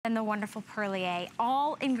and the wonderful Perlier.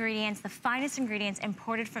 All ingredients, the finest ingredients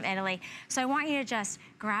imported from Italy. So I want you to just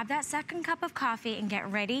grab that second cup of coffee and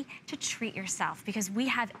get ready to treat yourself because we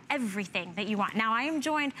have everything that you want. Now I am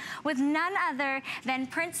joined with none other than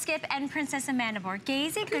Prince Skip and Princess Amanda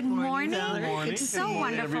Borghese. Good morning. Good morning. So good morning,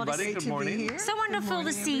 wonderful everybody. to Good morning. So wonderful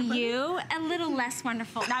to see you. A little less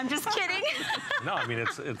wonderful. No, I'm just kidding. No, I mean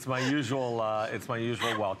it's my usual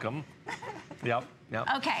welcome. Yep.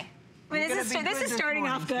 Okay. Well, this is starting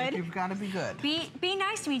off good. You've got to be good. Be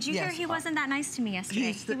nice to me. Did you hear he wasn't that nice to me yesterday?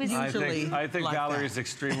 I think like Valerie's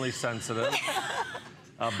extremely sensitive.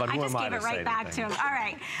 But I who just am I gave it to right say back anything? to him. All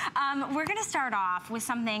right, we're gonna start off with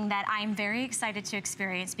something that I'm very excited to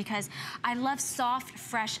experience because I love soft,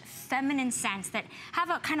 fresh, feminine scents that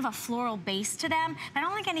have a kind of a floral base to them, but I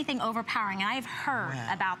don't like anything overpowering, and I've heard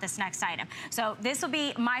about this next item. So this will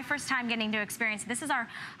be my first time getting to experience. This is our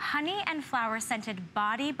honey and flower scented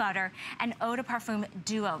body butter and eau de parfum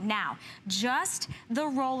duo. Now, just the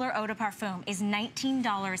roller eau de parfum is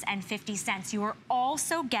 $19.50. You are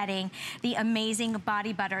also getting the amazing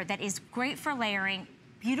body butter that is great for layering,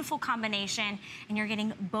 beautiful combination, and you're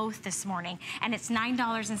getting both this morning. And it's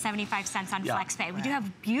 $9.75 on FlexPay. We do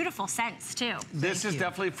have beautiful scents too. This is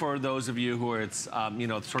definitely for those of you who are, you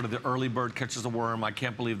know, sort of the early bird catches the worm. I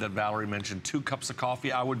can't believe that Valerie mentioned 2 cups of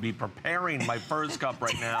coffee. I would be preparing my first cup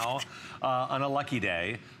right now on a lucky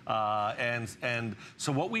day. And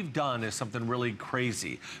so what we've done is something really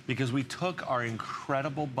crazy because we took our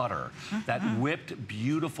incredible butter, that whipped,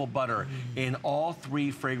 beautiful butter in all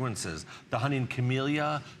 3 fragrances, the honey and camellia,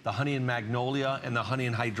 the honey and magnolia, and the honey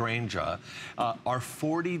and hydrangea, our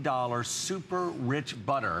 $40 super rich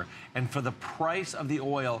butter. And for the price of the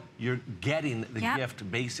oil, you're getting the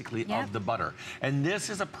gift basically of the butter. And this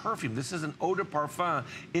is a perfume. This is an eau de parfum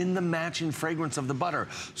in the matching fragrance of the butter.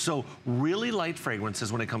 So really light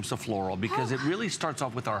fragrances when it comes to floral because it really starts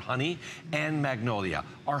off with our honey and magnolia,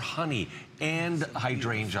 our honey and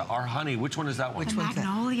hydrangea, our honey. Which one is that one? Which one's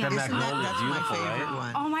Magnolia. The magnolia, that's beautiful, my favorite right?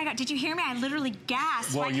 one. Oh my God, did you hear me? I literally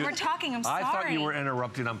gasped while you were talking. I'm sorry. I thought you were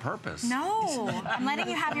interrupting on purpose. No, I'm letting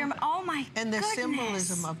you have your, oh my And the goodness.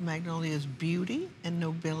 symbolism of magnolia is beauty and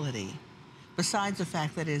nobility. Besides the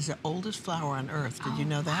fact that it is the oldest flower on earth. Did you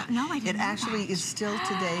know that? No, I didn't It know actually that. is still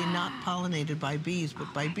today not pollinated by bees,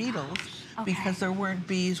 but by beetles, because there weren't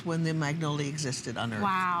bees when the magnolia existed on Earth.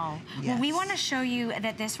 Wow. Yes. Well, we want to show you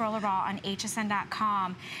that this rollerball on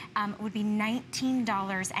hsn.com would be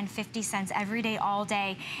 $19.50 every day, all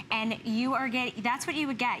day. And you are getting, that's what you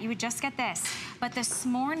would get. You would just get this. But this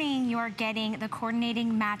morning, you are getting the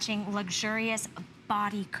coordinating, matching, luxurious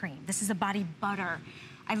body cream. This is a body butter.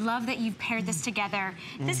 I love that you've paired this together.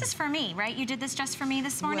 This is for me, right? You did this just for me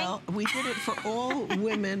this morning? Well, we did it for all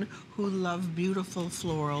women who love beautiful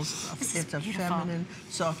florals. It's a feminine,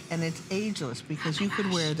 soft, and it's ageless because you could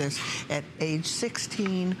wear this at age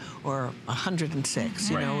 16 or 106.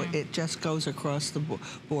 You know, it just goes across the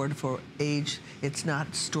board for age. It's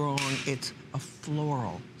not strong. It's a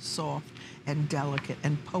floral, soft, and delicate,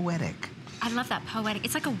 and poetic. I love that poetic.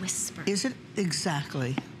 It's like a whisper. Is it?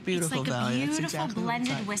 Exactly. Beautiful, It's like Valerie. a beautiful exactly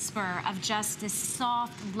blended whisper of just this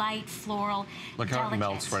soft, light, floral, Look how it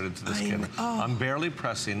melts right into the skin. I'm barely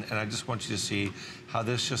pressing, and I just want you to see how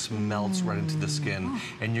this just melts right into the skin.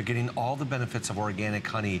 And you're getting all the benefits of organic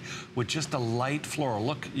honey with just a light floral.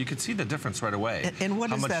 Look, you can see the difference right away. And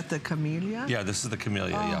what is that, the camellia? Yeah, this is the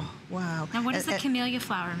camellia, yeah. Wow. Now, what does the camellia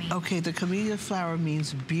flower mean? Okay, the camellia flower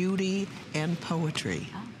means beauty and poetry.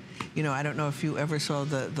 You know, I don't know if you ever saw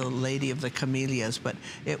the Lady of the Camellias, but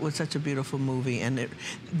it was such a beautiful movie. And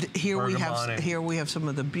here we have some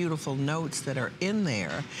of the beautiful notes that are in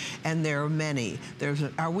there, and there are many.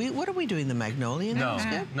 What are we doing? The magnolia now?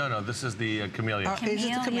 No. This is the camellia. Is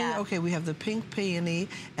it the camellia? Okay, we have the pink peony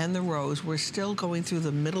and the rose. We're still going through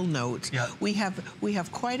the middle notes. Yeah. We have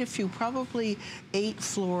quite a few, probably 8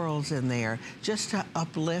 florals in there, just to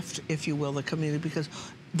uplift, if you will, the camellia, because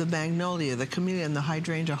the magnolia, the camellia, and the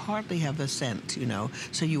hydrangea hardly have a scent, you know.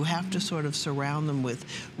 So you have to sort of surround them with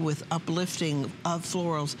uplifting of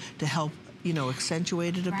florals to help, you know,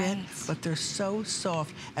 accentuate it a bit. But they're so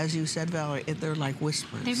soft, as you said, Valerie. They're like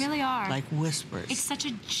whispers. They really are. Like whispers. It's such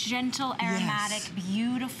a gentle, aromatic,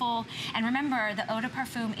 beautiful. And remember, the eau de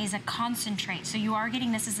parfum is a concentrate, so you are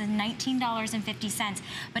getting this as a $19.50.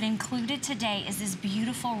 But included today is this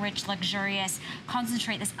beautiful, rich, luxurious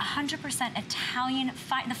concentrate. This 100% Italian,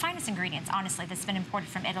 the finest ingredients, honestly, that's been imported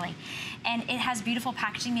from Italy. And it has beautiful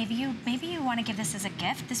packaging. Maybe you want to give this as a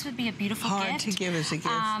gift. This would be a beautiful gift. Hard to give as a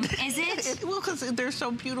gift. Is it? Well, because they're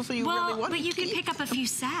so beautiful, you really want to keep but you can pick up a few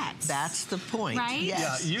sets. That's the point. Right?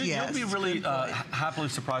 Yes, yeah, you'll be really happily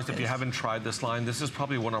surprised if you haven't tried this line. This is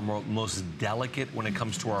probably one of our most delicate when it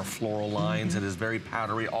comes to our floral lines. It is very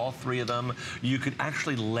powdery, all three of them. You could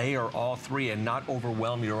actually layer all three and not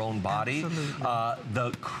overwhelm your own body.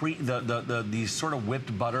 These sort of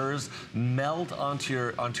whipped butters melt onto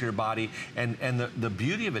your body, and the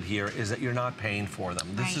beauty of it here is that you're not paying for them.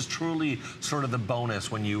 This is truly sort of the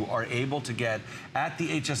bonus when you are able to get at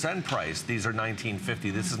the HSN price. These are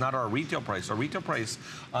 $19.50. This is not our retail price. Our retail price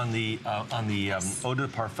on the eau de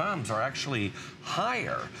parfums are actually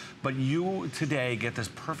higher, but you today get this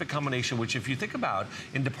perfect combination, which if you think about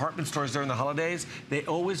in department stores during the holidays, they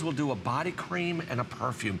always will do a body cream and a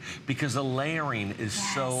perfume because the layering is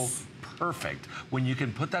so perfect when you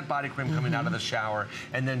can put that body cream coming out of the shower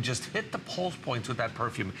and then just hit the pulse points with that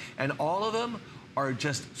perfume. And all of them are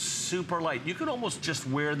just super light. You can almost just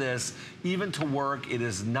wear this even to work. It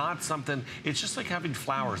is not something, it's just like having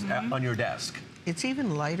flowers on your desk. It's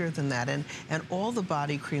even lighter than that, and all the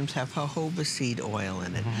body creams have jojoba seed oil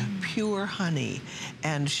in it, pure honey,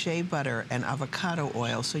 and shea butter and avocado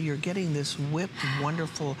oil, so you're getting this whipped,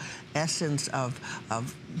 wonderful essence of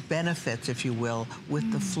benefits, if you will, with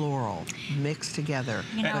the floral mixed together.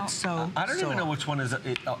 You know, it's so I don't even know which one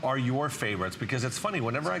are your favorites, because it's funny,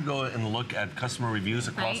 whenever I go and look at customer reviews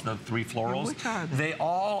across the three florals, which are they? They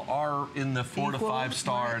all are in the 4 to 5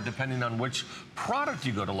 star, depending on which product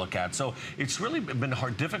you go to look at. So it's really been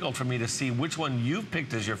difficult for me to see which one you've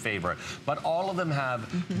picked as your favorite, but all of them have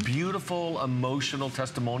beautiful emotional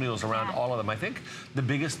testimonials around all of them. I think the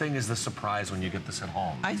biggest thing is the surprise when you get this at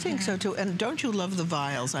home. I think so too, and don't you love the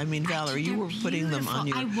vials? I mean, Valerie, you were putting them on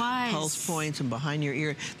your pulse points and behind your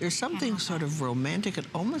ear. There's something sort of romantic and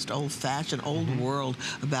almost old-fashioned, old world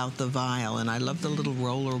about the vial, and I love the little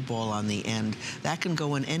roller ball on the end. That can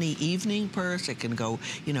go in any evening purse. It can go,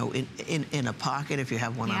 you know, in a pocket if you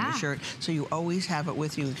have one on the shirt. So you always have it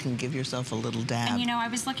with you. You can give yourself a little dab. And you know, I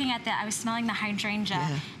was looking at I was smelling the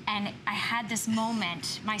hydrangea, and I had this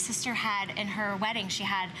moment. My sister had, in her wedding, she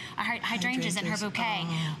had hydrangeas in her bouquet.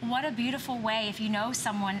 What a beautiful way, if you know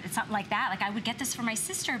someone, it's not like that. Like, I would get this for my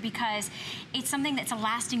sister because it's something that's a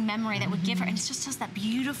lasting memory that would give her, and it's just that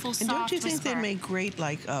beautiful, soft And don't you think whisper. they make great,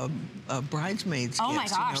 like, bridesmaids Oh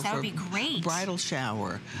gifts, my gosh, you know, that would be great. Bridal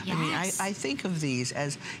shower. I mean, I think of these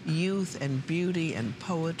as youth and beauty and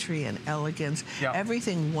poetry and elegance,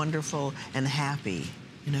 everything wonderful and happy.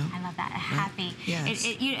 You know? I love that, happy. Yes.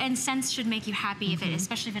 And scents should make you happy, if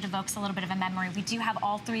especially if it evokes a little bit of a memory. We do have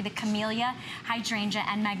all three, the camellia, hydrangea,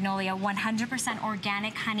 and magnolia, 100%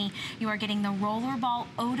 organic honey. You are getting the rollerball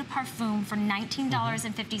eau de parfum for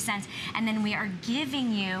 $19.50, and then we are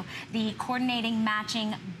giving you the coordinating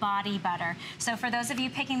matching body butter. So for those of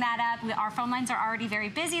you picking that up, our phone lines are already very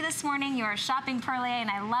busy this morning. You are shopping Perlier,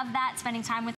 and I love that, spending time with